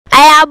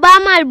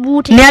abamal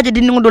buti ne aje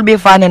dinni ngol be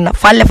fanen na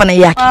falle fana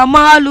yaki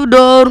amalu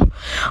dor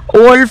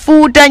wol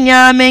futa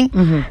nyamen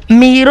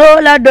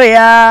miro la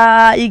doya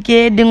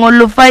ike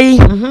dingol fay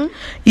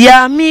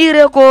ya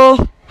mire ko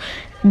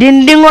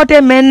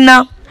dindingote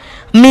menna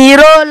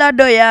miro la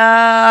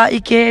doya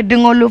ike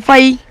dingol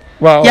fay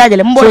wow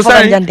yaajale mbo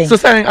fa jante so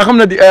sa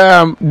akamna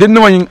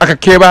dinno woni aka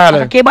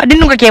kebale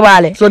dinno ko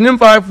kebale so nim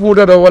fa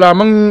fuuda do wala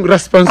man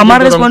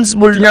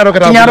responsible tinyaro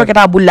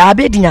keta bulla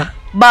be tinya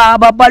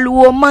baba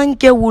baluwo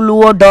manke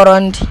wuluwo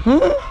dorandi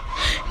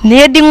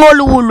ne dingol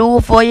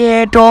wulu fo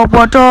ye to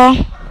poto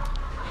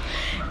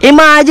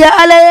imaje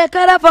ale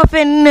kala fa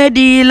fenne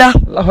dila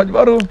Allahu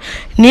akbar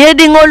ne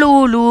dingol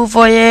wulu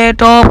fo ye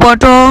to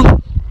poto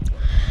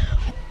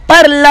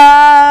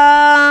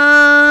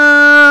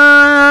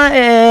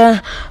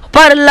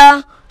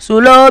parla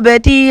sulo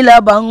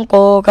betila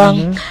banko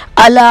kan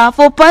ala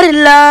fo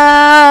parla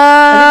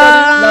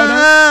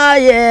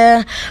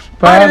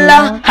parla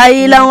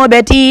haila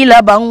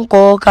betila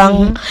banko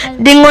kan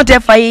dingote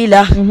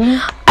faila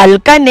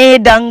alkane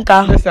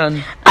danka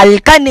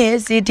alkane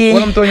city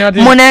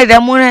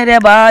munere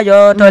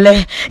bajo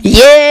tole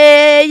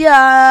ya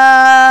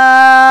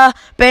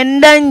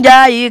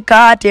pendanja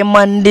ikate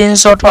mandin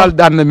soto fal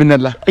dan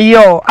minella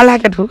yo ala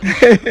ketu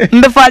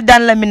mbe fal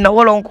dan la minna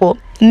wolon ko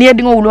ne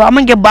dingo wulu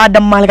amange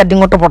badam malka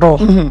dingo topoto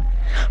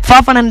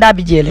fa fananda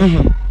bi jele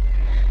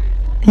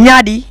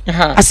nyaadi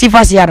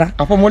asifa siara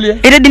afa molie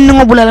ede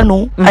dingo bulala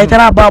no ay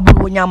tara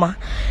babul nyama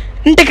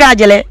nte ka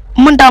jele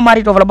munta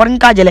mari to fala bar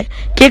ka jele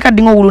ke ka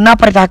dingo wulu na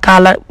pareta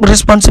kala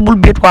responsible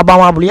bet ko ba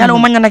mabul yalla o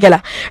manya nakela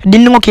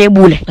dingo ke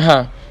bule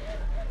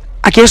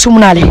ake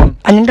sumnale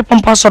aninde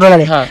pampa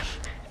sodolale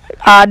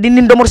a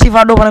dindin domor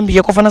sifa do fana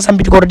biye ko fana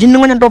sambiti ko dindin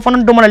ngon do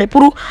fana domolale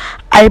pour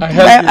ay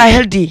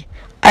healthy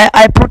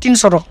ay protein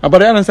soto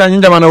abare ana sa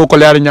nyin jamana ko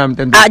leer nyam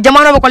ten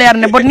jamana ko leer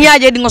ne bot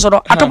niaje dingo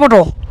soto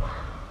atopoto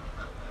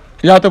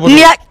ya to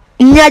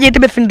niaje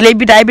tebe fin le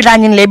bita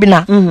nyin le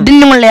bina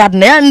dindin ngol leer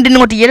ne ya dindin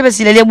ngoti yebe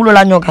sile le bulo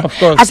la nyoka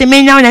ase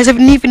me nyaaw ne se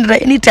ni fin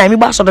anytime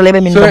ba soto le be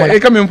min domala so e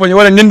kam min fonye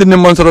wala nyinde ne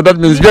mon soto that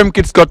means VM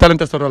Kids got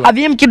talent soto la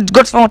VM Kids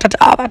got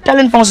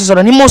talent fon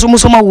soto ni moso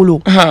ma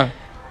wulu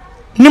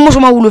ni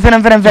musuma wulu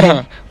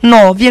fenen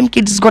no VM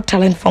Kids got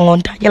talent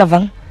fangonta yela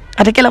vang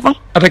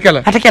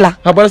atakela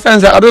habara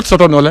sanza adot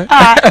soto no le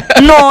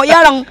no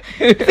yalang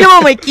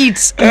film my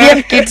kids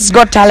VM Kids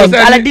got talent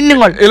ala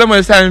dindingol ela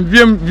mo san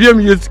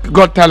VM Youth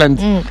got talent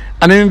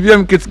anen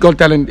VM Kids got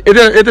talent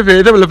ete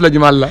le flaji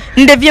malla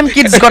nde VM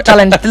Kids got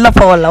talent la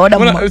fa wala wada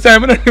mo sa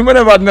mo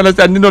ba na la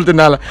san ndol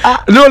tenala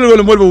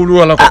lolo mo wulu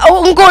wala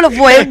ko ngolo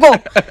fo e go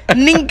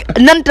ning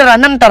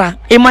nantara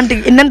e manti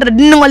nantara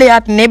dindingol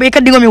yat ne be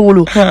kadingo mi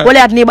wulu wala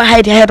yat ne ba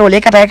hayti heto le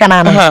kata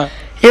kanana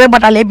Ewe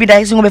batale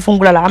bida singo be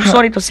fungulala. I'm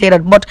sorry to say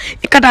that, but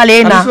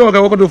ikatale na. So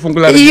ga do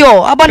fungulala.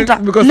 Yo abanta.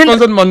 Because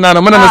sponsor man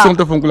nana mana na song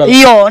to fungulala.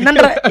 Yo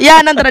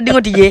nandra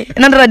dingo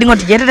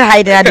tije tata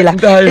haide adila.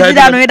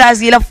 Ida no ida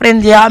sila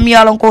friend ya mi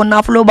alon ko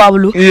na flow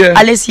babulu.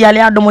 Alesi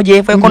ale adomo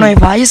je fo kono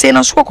fa yese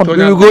na so kono.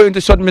 We will go into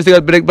short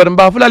musical break, but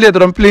mbafula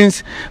later on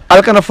please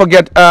I'll kind of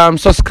forget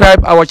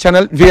subscribe our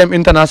channel VM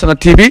International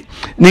TV.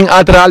 Ning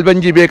atra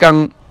albanji be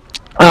kan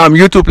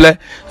YouTube le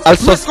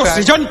also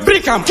John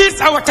Brickham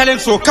kids our talent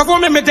so kafo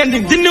me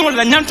medending dinni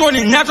wala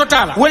nyantoni nyato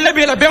tala wala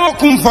be la be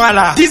kum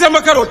fala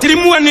December karo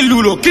trimu ani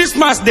lulo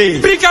Christmas day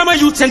Brickham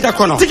Youth Center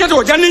kono ticket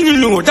o janni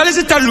lulo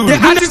dalesi talu the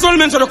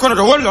anti-solment so kono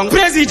do wolong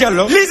president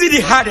lo Lizzy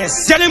the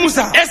hardest Jale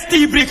Musa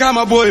ST Brickham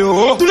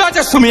boyo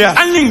tulata sumia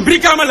anning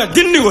Brickham la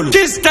dinni wol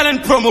kids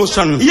talent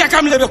promotion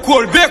yakam lebe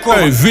call be ko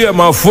via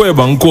ma foe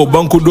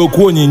banko do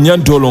ko ni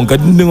nyantolon ka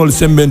dindingol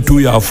sembentu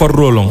ya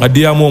farrolon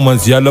adia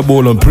moments ya la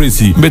bolon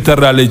presi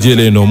betara le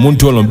jeleno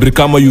muntolon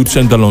Brickham Youth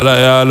Center la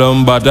ya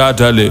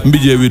lambata le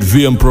mbije with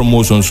VM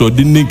promotion so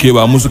dindin ke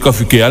ba musuka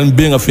fike al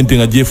benga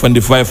fintinga je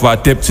fandi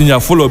 5 tep sinya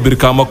follow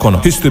Brickham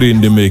kono history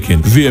in the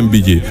making VM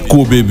bije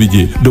Kobe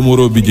bije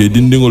Domoro bije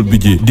dindingol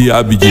bije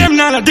dia bije VM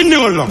nala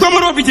dindingol lo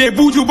Domoro bije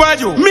buju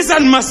bajo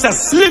misan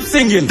masters lip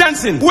singing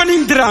dancing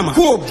winning drama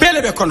ko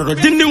belebe kono do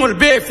dindingol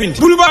be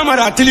finti bulba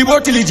mara tilibo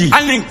tiliji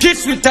and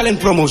kids with talent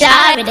promotion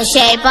with the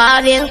shape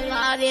of you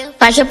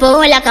push you pull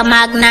like a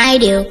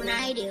magnet you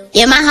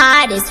yeah, my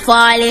heart is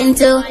falling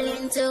too.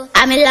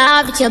 I'm in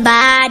love with your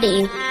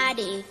body.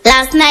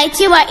 Last night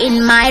you were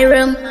in my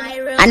room,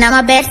 and now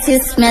my bed still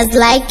smells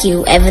like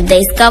you. Every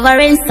day's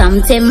covering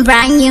something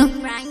brand new.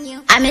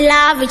 I'm in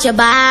love with your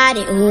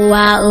body. Ooh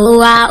ah,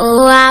 ooh ah,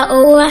 ooh ah,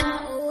 ooh ah.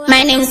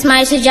 My name is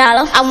Maisha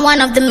Jallo. I'm one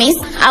of the Miss.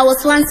 I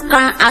was once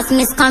crowned as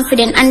Miss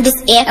Confident, and this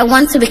year I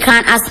want to be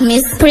crowned as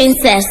Miss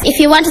Princess. If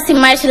you want to see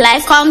Maisha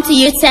live, come to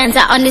Youth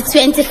Center on the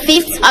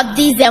 25th of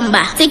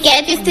December.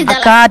 Ticket $50.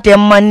 Akate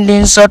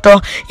mandin soto,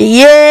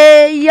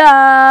 yeah.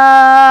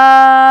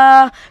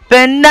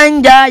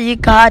 Pendanja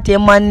ikate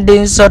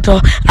mandin soto,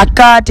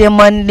 akate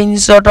mandin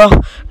soto.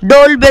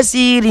 Dolbe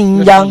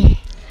sirinjang,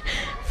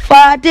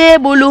 fate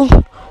bulu.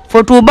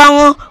 Fotu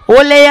bango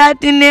ole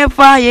yatine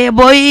faye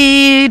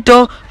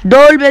boito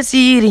dolbe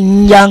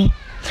sirinjang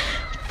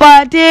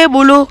fate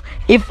bulu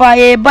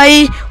ifaye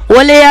bay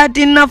wole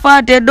yatina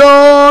fate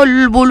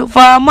dol bul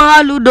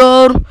famalu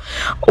dor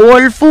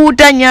wol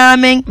futa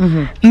nyamen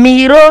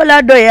miro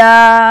la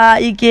doya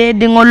ike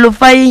dingol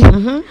fay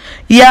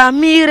ya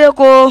mire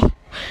ko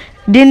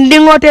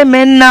dindingote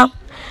menna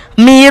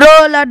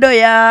miro la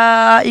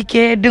doya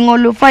ike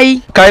dingol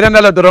fay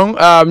kairanda la dorong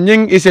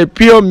nying is a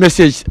pure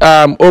message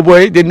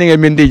Oboy dinninge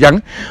mindi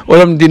jang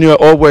wolom dinio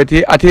Oboy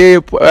ti ate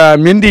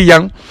mindi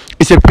jang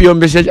is a pure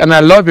message and I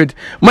love it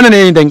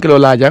manane den kilo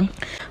la jang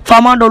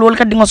fama dol wol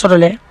kadingo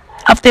sotole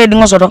after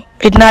dingo soto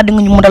itna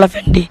dingo mudala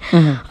fendi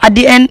at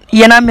the end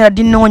yena mira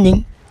dinno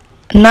nying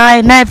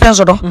na fen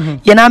soto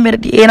yena mira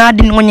yena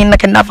dingo nying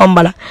nakenda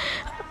fambala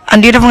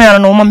andi defu ngala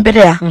no mambete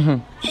ya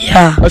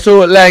yeah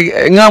so like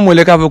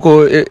ngamule ka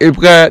ko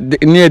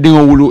ni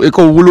dingo wulu e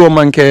ko wulu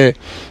manke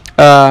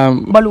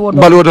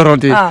baluwo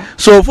doronti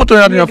so photo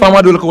ya dina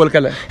fama dol ko wol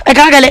kala e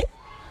kagale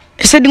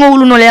se dingo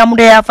wulu no le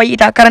amude ya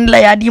fayita karandla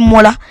ya di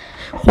mola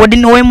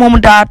wodin way mom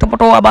da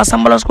topoto aba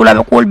sambala school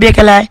abe ko be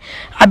kala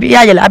abi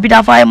yajale abi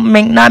da fa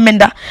men na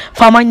menda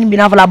fa ma nyimbi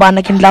na fala ba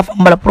na kin la fa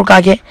mbala pour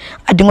kake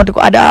adingo ko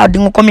ada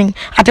adingo coming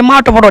ate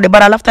ma topoto de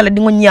bara laftale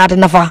dingo nyaata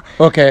nafa.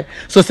 Okay,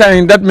 so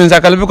saying that means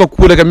akala ko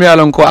kule ka mi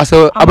alon ko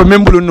aso aba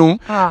membulu nu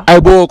ay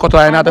bo ko to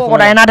ay na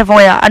ta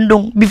fo ya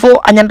andung before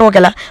anyanto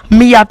kala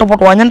mi ya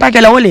topoto anyanta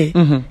kala wole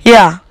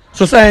yeah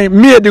so saying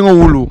mi dingo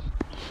wulu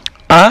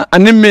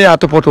anim mi ya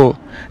topoto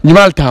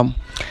nyimal tam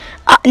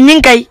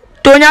nyinkay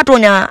tonya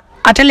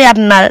atele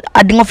yatna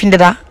adingo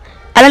findira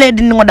alale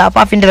dingo da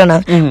fa findira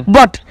na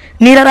but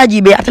ni raji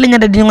be atele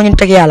nyada dingo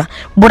nyinte yala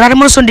bodare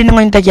mo son dingo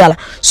nyinte yala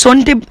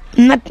sonte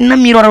na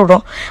miro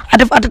ro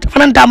ate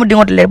fanan tamu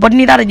dingo tele but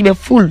ni raji be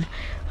full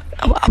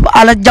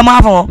ala jama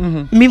fo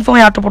min fo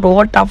ya topoto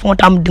wolta fo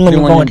tam dingo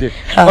dingo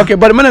okay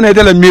but man na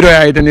tele miro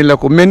ya ite ni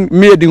lako men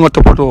mi dingo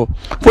topoto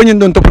fo nyin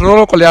don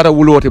topoto ko yara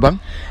wuloti bang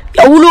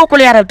ya wulo ko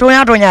yara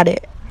tonya de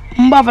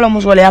mba fala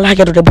musole ala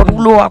haketo de but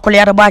wulo ko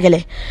yara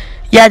bagele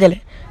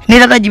yajale ni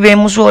data jibe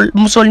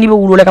musol ni be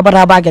wulu le ka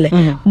bata bagele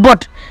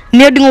but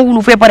ne dingo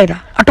wulu fe pareta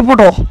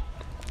atopoto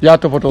ya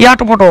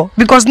topoto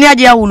because ni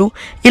aji ya wulu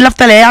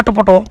ilaftale ya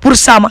topoto pour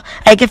sama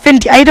ay ke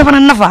fenti ay defana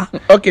nafa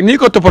okay ni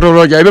ko topoto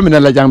roja ibe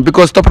min la jang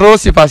because topoto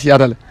si fasi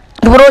adale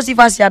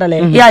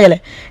ya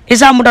jale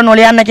isa muda no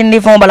le yanna kindi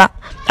fon bala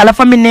ala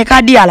famine ne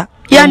ka diala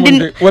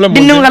yandin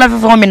dinno ngala fe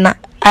fon minna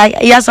ay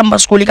ya samba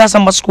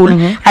school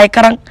ay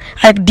karang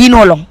ay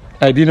dinolong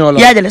ay dino lo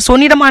yajale so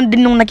ni dama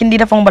dinno nakindi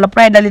defon bala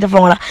pride dali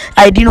defon la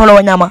ay dino lo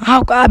wanyama ha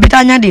ko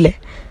abitanya dile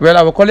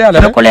wela ko le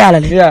ala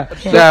le yeah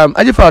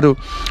aji fadu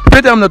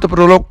pete am na to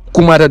pro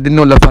kumara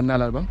dinno la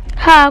fanala ba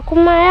ha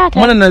kumara ta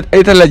mona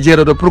eta la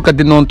jero do pour ka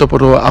dinno to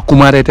pro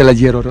akumara eta la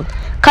jero do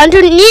kantu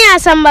ni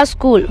asamba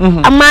school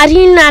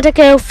amari na ta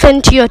ke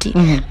fentioti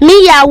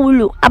mi ya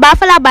wulu aba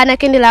fala bana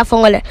kindi la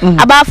fongole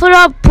aba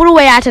furo pour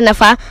wayata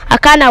nafa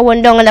akana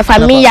wondonga nafa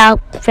mi ya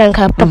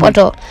fenka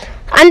topoto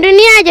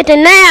andunia jete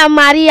na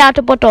Maria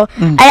to poto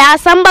aya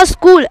samba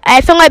school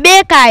ay fengo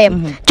be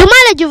kayem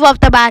tumala juvop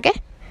tabake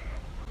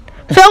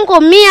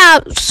fenko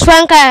mia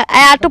swanka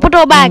aya to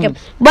poto bake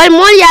bal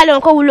mol yalon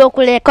ko wulo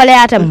kule kole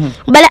atam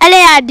bal ale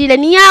ya dile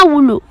ni ya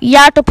wulu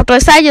ya to poto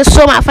saje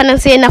soma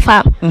fananse na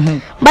fa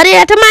bari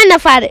ya tama na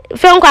fa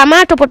fenko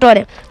ama to poto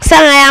de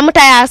sanga ya muta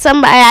ya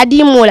samba aya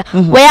di mola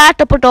waya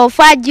to poto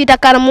faji ta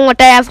karamu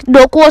ta ya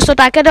do ko so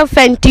ta kedo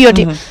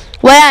fentioti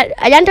waya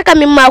ajanta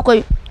kamimma ko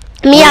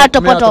Mia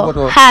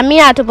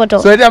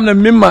topoto. So it am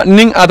mimma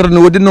ning adro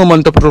no didn't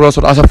man topoto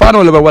so as a fan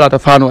wala wala ta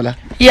fan wala.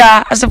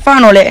 Yeah, as a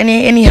fan wala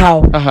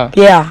anyhow.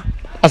 Yeah.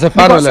 As a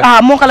fan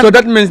wala. So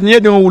that means ni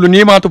dingo wulu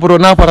ni ma topoto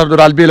na para do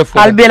albela fo.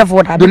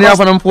 Dunia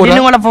fanam fo.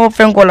 Dingo la fo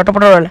fenko la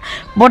topoto la.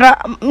 Boda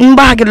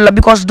mba hakilo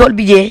because dol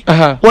bije.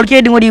 Wol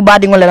ke dingo di ba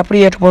dingo la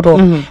priye topoto.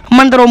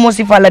 Mandro mo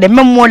si fala de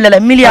mem mo la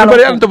milliard.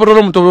 Bari am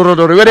topoto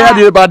do. Wala ya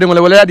di ba dingo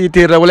la wala ya di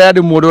tera wala ya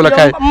di modo la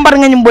kay. Mbar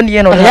nga nyim bondi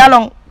yeno.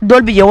 Yalong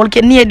dol bije wol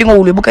ke ni dingo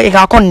wulu bu ka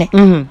ka konne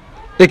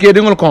ke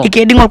dingol kon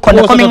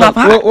ko mi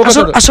ngapa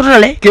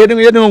asurale ke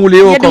dingo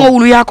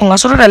wulu ya ko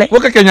asurale wo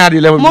ka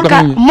nyaadi le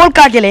mol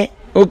ka gele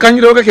o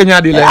kanjiro ka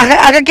nyaadi le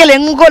aga kele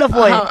ngolo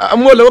foy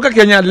amolo wo ka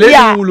nyaadi le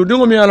wulu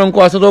dingo mi alon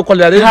ko aso ko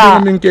le dingo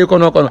min ke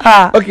kono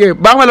okay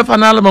ba ma la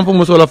fanala man fo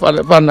muso la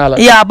fanala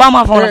ya ba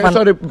ma fo la fanala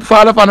sorry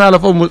fala fanala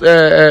fo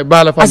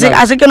ba la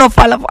fanala asike no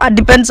fala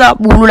depends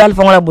bulu la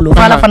fo la bulu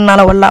fala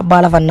fanala wala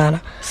ba la fanala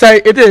say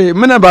ete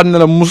mena ba na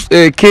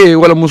ke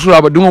wala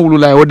musula ba dingo wulu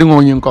la wo dingo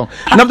nyin kon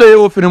nabta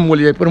yo firim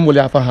wuli pour wuli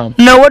afa ham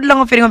no wod la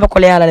ngo firim ba ko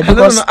le ala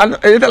because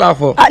ete la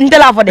fo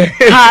de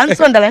ha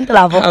son dala ente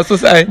la fo so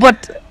say but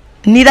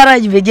ni dara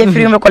jibe je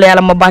firim ko le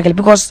ala ma bakel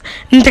because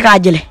nte ka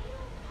jele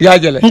ya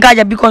jele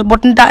nkaja because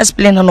but nta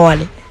explain no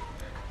wale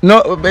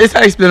no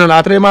esa explain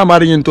na atre ma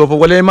mari nyin to fo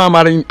wala ma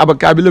mari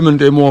abakabilo men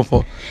te mo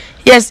fo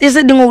yes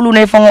ese dingo wulu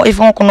ne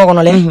fo ko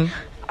no le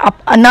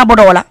na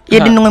bodo wala ye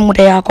dinno ngi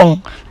muta ya kon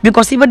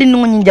because iba dinno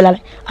ngi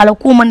jalale ala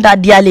ku manda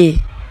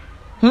diale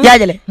ya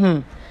jale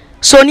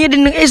so ni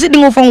dinno ese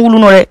dingo fon wulu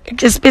no le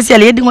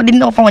especially ye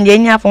dinno fon je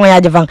nya fon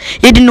ya jafang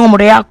ye dinno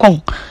muta ya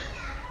kon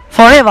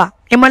forever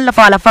imal la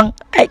fala fang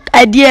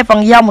ay die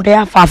fang ya muta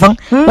ya fa fang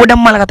wodam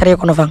malaka tare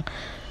kono fang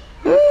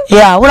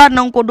ya wala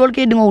nan ko dol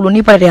ke dingo wulu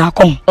ni pare ya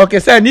kon okay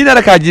say ni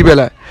na ka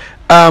jibela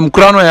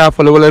Kurano ya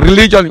fole wala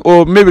religion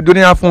or maybe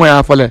dunia fon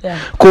ya fole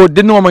ko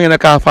dinno ma ngena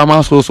ka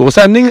fama so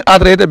sa ning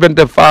adrete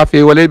bente fa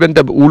fe wala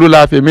bente wulu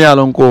la fe mi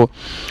alon ko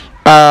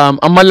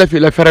amalla fi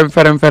la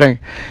ferem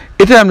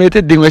ite am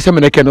ite dingo se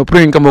mena keno pro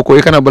ngam ko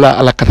ikana bula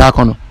ala kata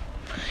kono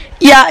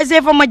ya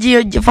ese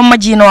fa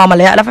maji no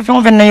amale ala fa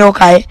fon fenna yo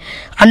kay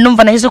andum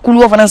fana isa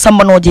kulu fana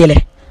samba no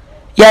jele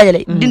ya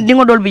jele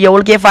dingo dol bi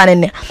yewol ke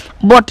fanen ne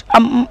bot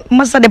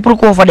massa de pour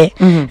ko fa de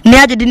ne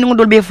aje dingo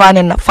dol be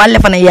fanen na falle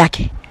fana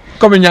yake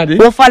comme ñadi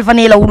wo fal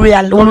fane la wulu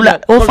yalla wulu la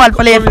wo fal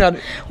fale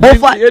wo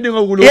fal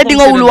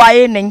yedingo wulu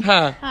waye nen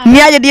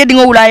niaje de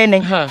yedingo wulu waye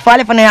nen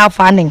fale fane ya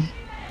fanen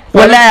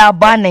wala ya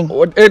banen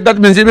that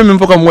means even me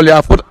foko mo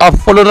ya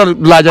follow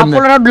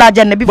la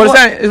janne before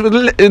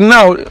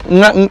now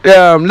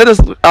let us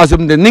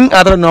assume the ning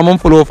adra no mom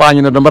follow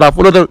fañi na do bara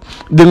follow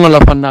dingo la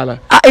fanala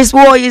is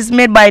war is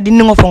made by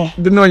dingo fon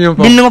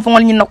dingo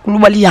fon ni nakulu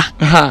baliya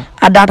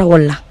adata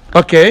wala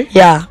okay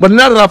yeah but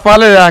na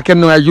fale ya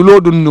kenno ay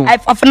julo dunno ay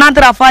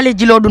afnatra fale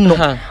jilo dunno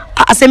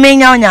aseme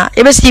nyawnya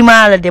ebe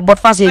simala de bot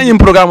fase ni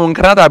programme on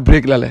krata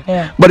break la le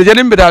but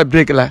jalim be dal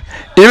break la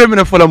ebe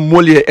mena fola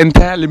molie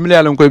entirely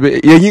million ko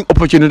be yeyin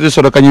opportunity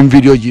so do kanyum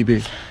video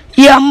jibe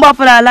ya mba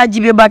fala la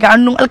jibe baka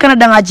annun alkana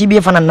danga jibe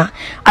fanana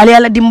ali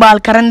ala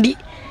dimbal karandi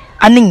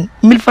aning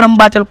mil faram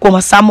batal ko ma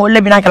samo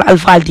lebina kala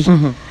alfalti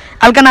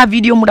alkana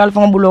video mu dal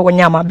fa bulo ko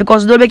nyama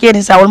because do be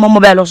keni sa wol mo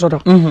mobile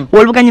soto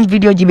wol bu kanyum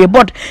video jibe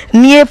bot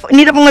ni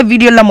dafa nga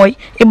video la moy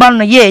e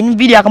balna ye ni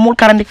video ka mul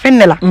karandi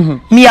fenne la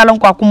mi yalon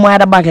ko ko moya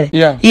da bagere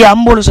ya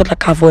mbolo soto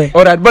ka foye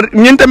alright but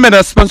ñente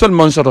mena sponsor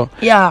mon soto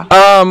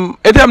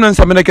ete am nan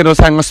samene keno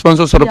sa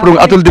sponsor soto pour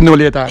atul dinno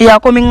leta ya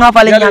ko mi nga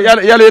fale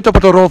nyam yalla yeto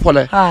poto ro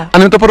fole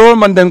anen to poto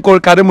man den ko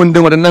kare mun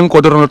den nan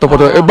ko do to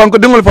poto e banko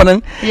dingol fanan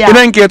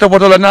inen ke to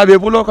poto la nabe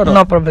bulo ko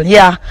no problem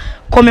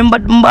ko mi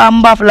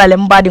mba flale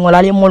mbadi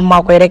ngolale mol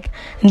mako rek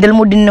ndel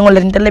mo dinne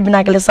ngol ndel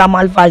bina kale sama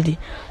alfaldi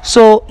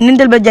so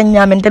nindel be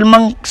janyame ndel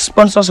man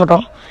sponsor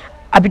soto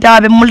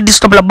abita be mul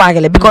disturb la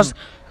bagale because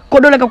ko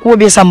do la ko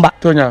be samba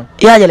tonya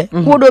ya jele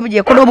ko do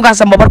bije ko do buka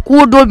samba bar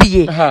ko do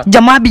bije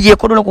jama bije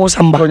ko do la ko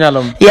samba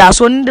ya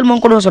so nindel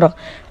mon ko do soto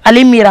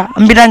ali mira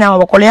mbida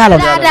nyaama ko le yala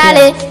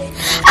dale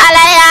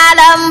ala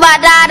yala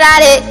mbada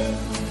dale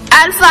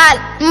alfal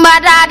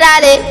mbada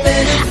dale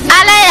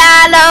ala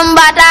yala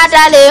mbada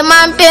dale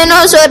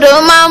mampeno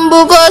sodo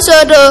mambugo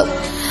sodo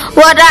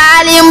wada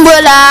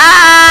alimbula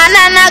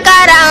nana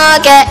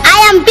karangoke.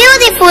 I am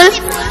beautiful,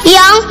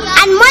 young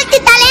and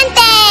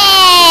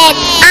multi-talented,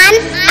 and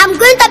I'm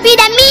going to be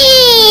the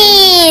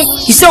Miss.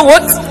 You saw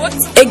what?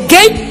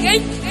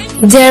 Again?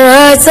 There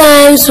are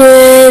times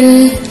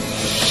when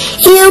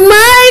you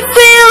might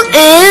feel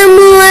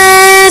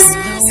aimless.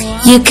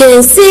 You can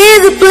see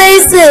the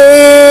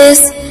places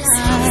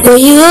where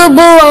you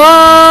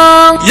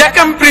belong.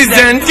 Yakam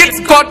present Kids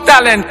Got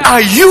Talent.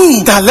 Are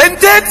you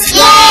talented?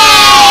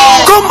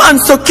 Yeah! Come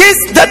and showcase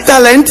that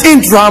talent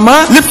in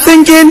drama, lip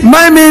syncing,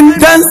 miming,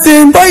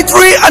 dancing,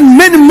 poetry, and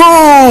many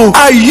more.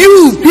 Are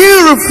you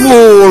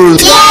beautiful?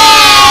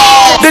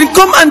 Yeah! Then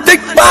come and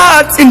take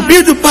part in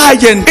beauty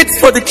pageant. It's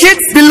for the kids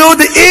below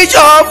the age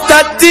of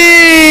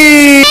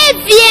 13.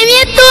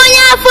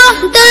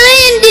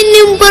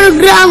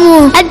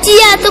 Programu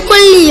adia to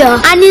kolliyo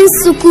anin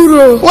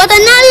sukuro wata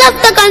na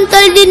lafta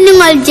kantol dinni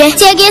ngolje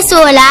chege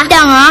sola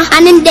danga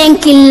anin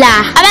denkilla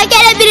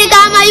abakere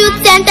birigama youth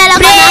center la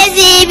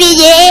Prezi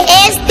bije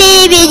ST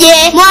bije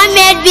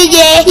Mohammed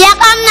bije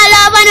yakam na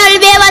labanol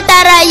be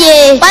wataraye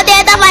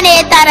pateta fane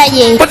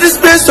taraye.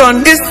 Participation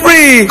is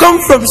free. Come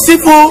from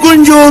Sifu,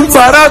 Gunjur,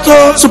 Farato,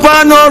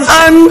 Supanor,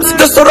 and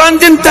the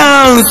surrounding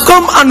towns.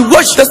 Come and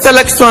watch the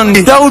selection.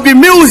 There will be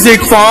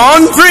music,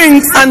 fun,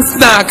 drinks, and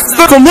snacks.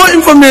 For more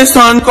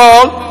information,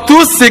 call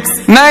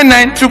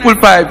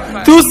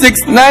 269955,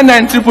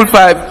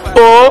 269955,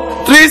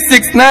 or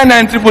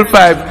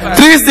 369955,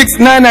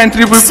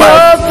 369955. So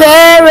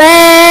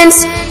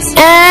parents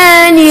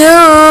and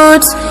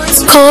youth,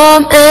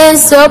 come and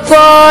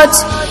support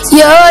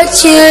your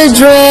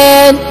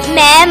children.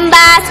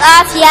 Members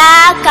of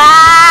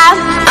Yakam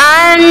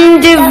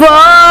and the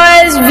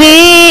Voice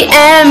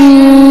VM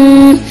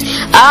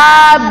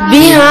are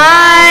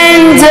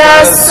behind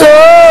the soul.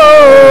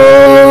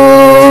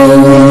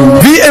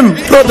 VM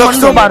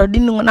production. Baro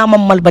dinno na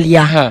mamal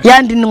baliya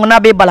ya dinno na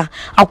be bala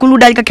akulu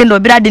dal ka kendo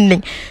bira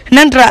dinning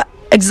nantra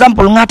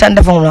example ngata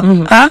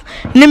ndefon ha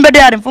nimbe de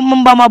arem fo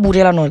mamba ma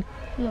burela non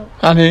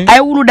ani ay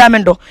wulu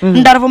damendo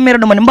ndar fo mere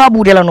do man mba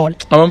burela non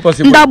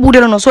nda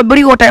burela non so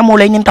bari wota mo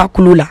lay nyinta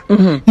kulula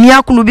ni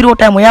yakulu biri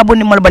wota mo ya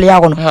bonni mal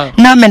baliya kono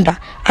na menda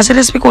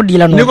asere spiko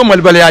dila non ni ko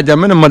mal baliya jam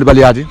men mal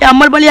baliya di ya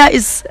mal baliya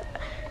is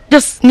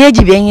just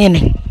ngeji be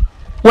ngene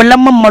wala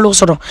mamalo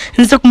soto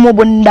nsek mo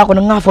bon ndako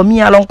ngafo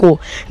mi alon ko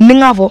ni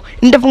ngafo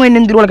ndef ngay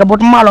ndir wala ka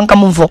bot malon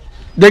kam fo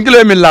den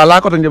kilo min la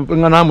ko to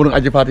ngana murun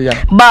aji fatiya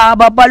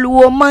baba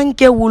baluwo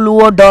manke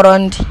wuluwo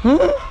dorondi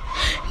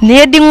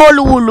ne dingol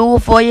wulu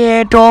fo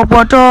ye to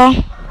poto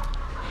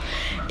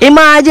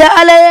imaja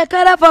ale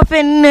karafa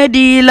fenne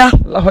dila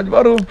Allahu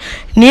akbar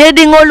ni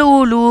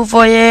dingolulu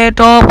foye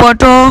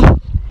topoto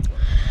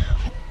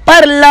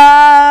parla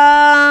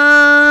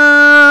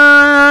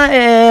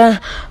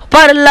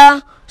parla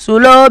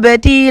sulo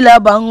betila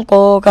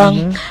banko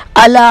kan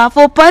ala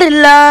fo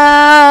parla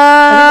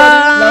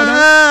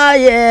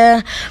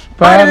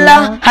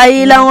parla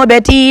haila o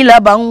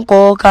betila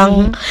banko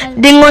kan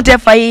dingo te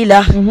faila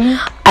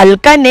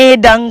alkane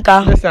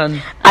danka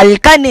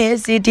alkane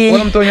siti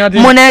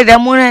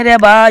munere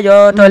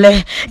bayo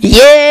tole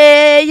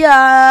ya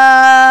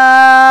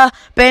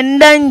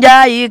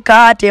pendanja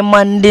ikate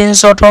mandin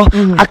soto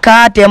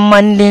akate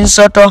mandin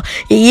soto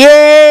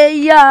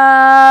ya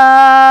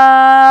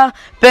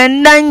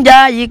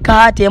pendanja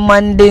ikate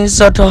mandin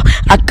soto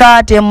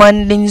akate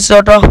mandin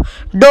soto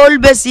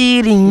dolbe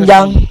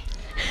sirinjang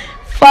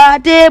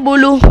fate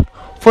bulu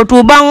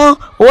fotu bango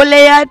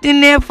ole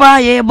yatine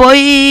faye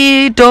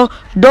boyito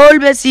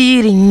dolbe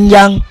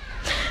sirinjang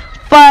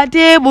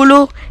fate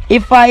bulu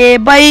ifaye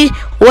bay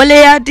ole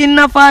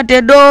yatina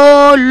fate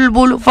dol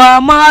bulu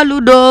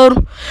famalu dor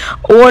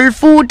ol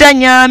futa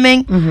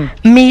nyamen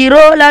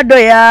miro la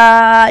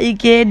doya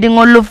ike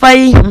dingol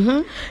fay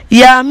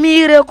ya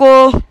mire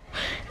ko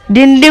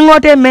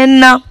dindingote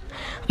menna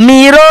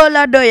miro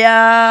la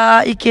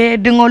doya ike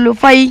dingol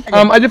fay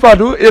aji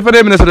fatu e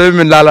fere min so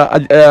min lala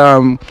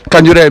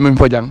kanjure min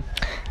fojang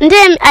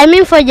ndem ay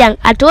min fojang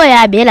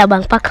atoya bela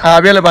bang pak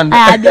bela bang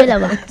bela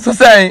bang so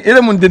say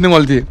ile mun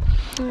dindingol ti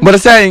but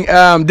saying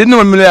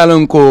dindingol min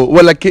yalon ko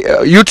wala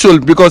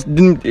YouTube because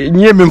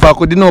nyebe fa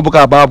ko dindingol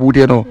buka babu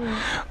te no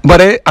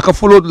bare aka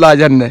follow la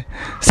janne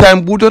say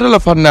buto la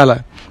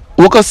fannala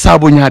woko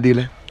sabu nyaadi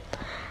le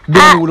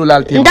dindingol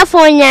lalti nda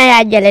fo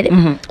nyaaya jale de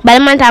bal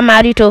manta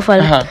mari to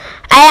fal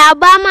aya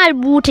ba ma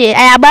bute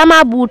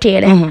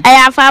re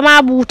aya fa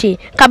ma bute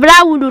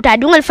kabra wuluta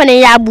dungol fane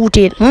ya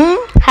bute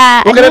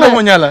ha o kada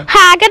mo nyala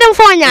ha kada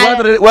fo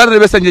nyala wadre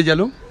be sanje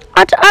jalo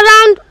at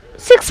around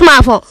 6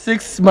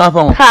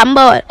 mafo ha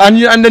mbaw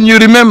and then you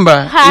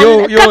remember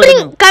yo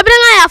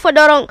kabring aya fo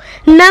dorong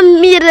nam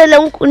mire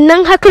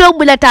nan haklo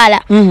bulatala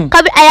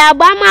kabi aya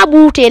ba ma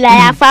bute la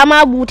ya fa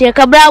ma bute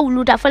kabra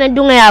wuluta fane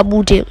dunga ya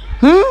bute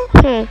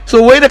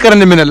so way the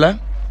karande minella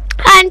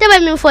ante ba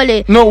min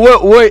fole no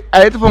wo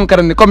ayete fon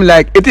karande comme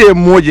like ete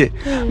moje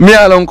mi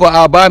alon ko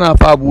abana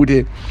fa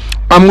bude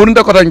am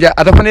murunta ko tanje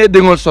ata fane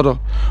dengol soto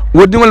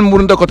wodingol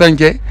murunta ko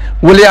tanje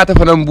woli ata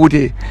fane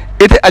mbute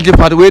ete aji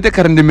fat wo ete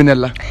karande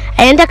minella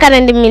ayenta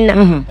karande minna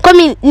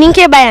comme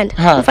ninke bayande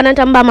fana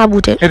tamba ma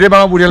bute ete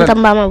ba ma bute la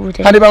tamba ma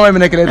bute hadi ba ma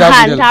minekele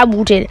ta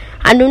bute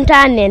andun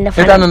ta nenda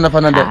fana eta nan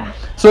fana de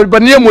so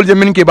baniye molje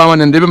minke ba ma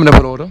nende be mena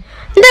foro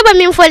ndeba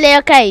min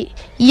fole kay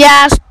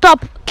ya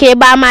stop ke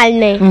ba mal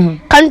ne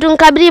kantun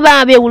kabri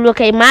ba be wulo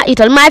kay ma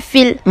itol ma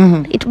fil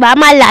it ba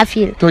mal la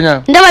fil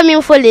ndeba min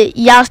fole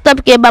ya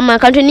stop ke ba ma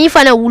kantun ni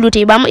fana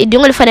wuluti ba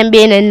idingol fana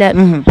be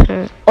nen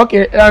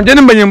okay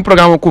jenim bañim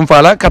programme kum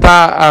fala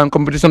kata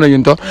competition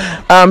yinto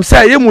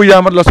sa yemu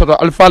yamar la soto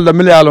alfa la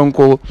milyalon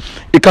ko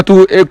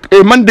ikatu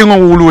e man dingo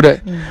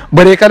wulude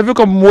bare karfi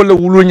ko mo la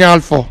wulu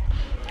nyaal fo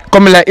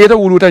comme la eta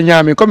wuluta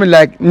nyami comme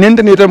la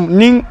nenten itam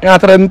ning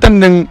atara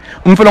nten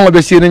mfulongo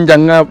be sirin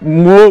janga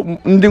mo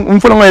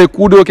mfulongo e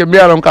kudo ke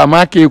bialon ka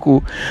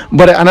makeku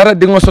bare anara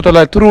dingo soto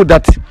la true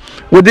that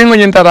wodingo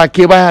nyentara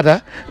ke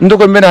bayata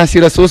ndoko mena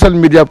sira social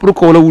media pour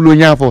ko la wulu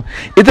nyafo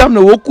itam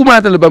no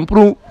wokuma tal bam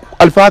pour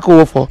alfa ko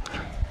wofo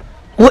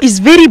what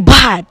is very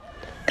bad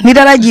ni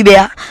dara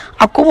jibea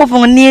akomo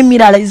fo ne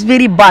mirala is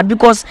very bad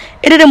because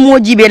ede mo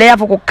jibela ya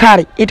fo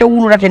kare ete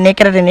wulu rate ne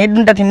kerete ne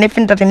dundate ne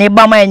fintate ne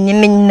bama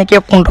nyin ne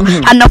ke kundo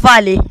anna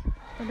faale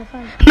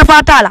na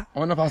fatala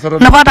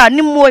na fata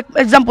ni mo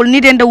example ni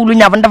den de wulu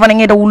nyava ndafa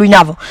ngeta wulu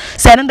nyava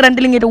sa nan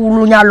randel ngeta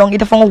wulu nyalong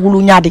ite fo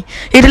wulu nyade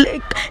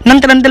ite nan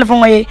tan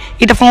telefon e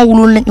ite fo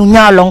wulu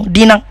nyalong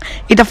dina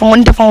ite fo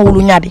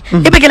wulu nyade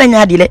ibe kala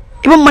nyadi le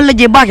ibe malla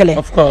je bakale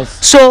of course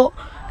so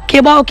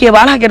keba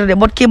ala gerte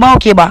but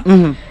keba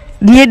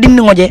ni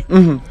dinni ngoje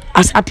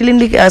as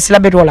atilindi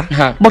silabet wala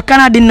but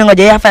kana dinni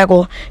ngoje ya fay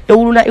ko e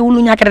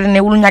wulu nyakere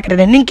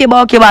ne ninke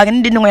ba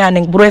ni dinni ngoya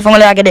nek bro e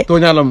fongale agede to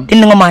nyalom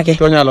dinni ngo make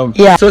to nyalom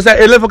yeah. So sa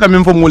elefo kam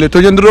min fo mule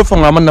to jendro fo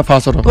man na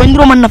fasoro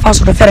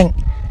fereng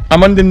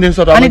aman din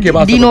soto aman ke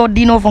ba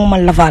dino fo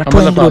man la fala to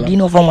jendro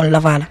dino fo man la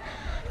fala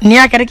ni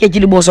akere ke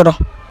jili bo soto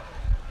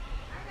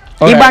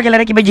For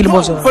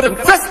the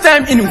first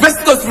time in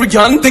West Coast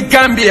region, the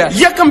Gambia,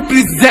 Yakam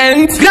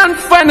presents grand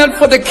final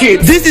for the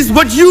kids. This is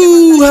what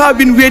you have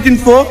been waiting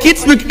for.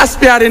 Kids with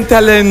aspiring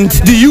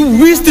talent. Do you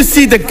wish to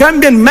see the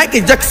Gambian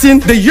Michael Jackson,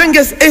 the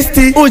youngest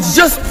ST, or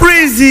just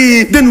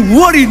crazy? Then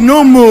worry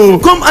no more.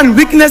 Come and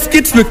witness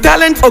Kids with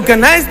Talent,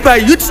 organized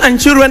by youths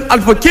and children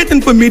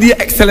advocating for media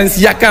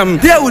excellence Yakam.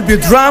 There will be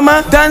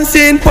drama,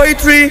 dancing,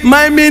 poetry,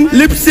 miming,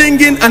 lip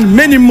singing, and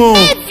many more.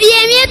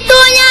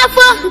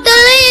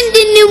 talayin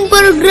din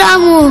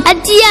programu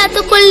adia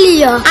to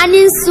kolliyo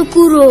anin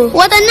sukuro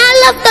wata na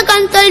lafta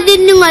kantol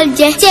din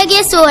ngolje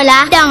chege sola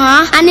danga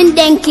anin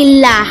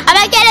denkilla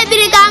abakele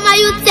birikama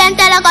youth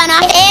center la kono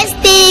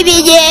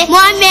STBJ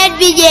Mohammed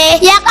BJ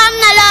yakam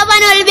na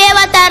lobanol be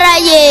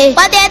wataraye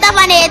pateta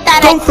paneta.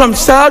 Come from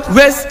south,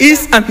 west,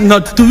 east and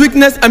north to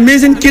witness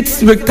amazing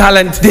kids with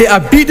talent. They are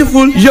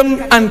beautiful, young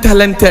and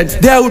talented.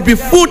 There will be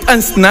food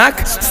and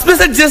snack,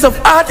 special guest of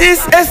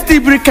artists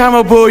ST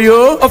Brikama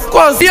Boyo. Of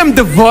course,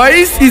 The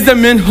Voice is the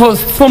main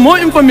host. For more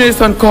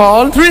information,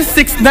 call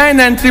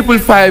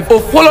 369955 or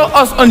follow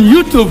us on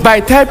YouTube by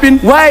typing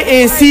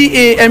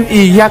YACAME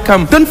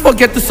Yakam. Don't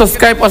forget to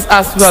subscribe us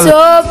as well.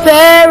 So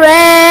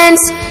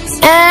parents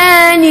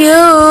and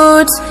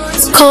youth,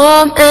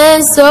 come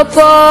and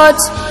support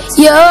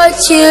your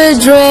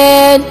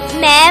children.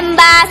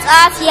 Members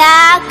of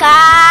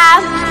Yakam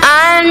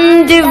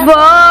and The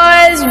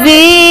Voice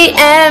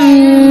VM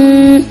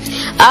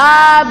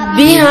are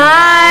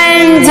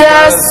behind the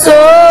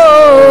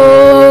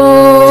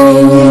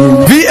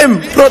soul. VM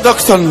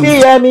Production.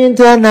 VM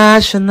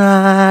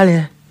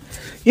International.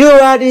 You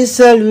are the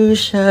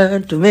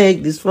solution to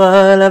make this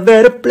world a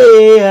better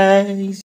place.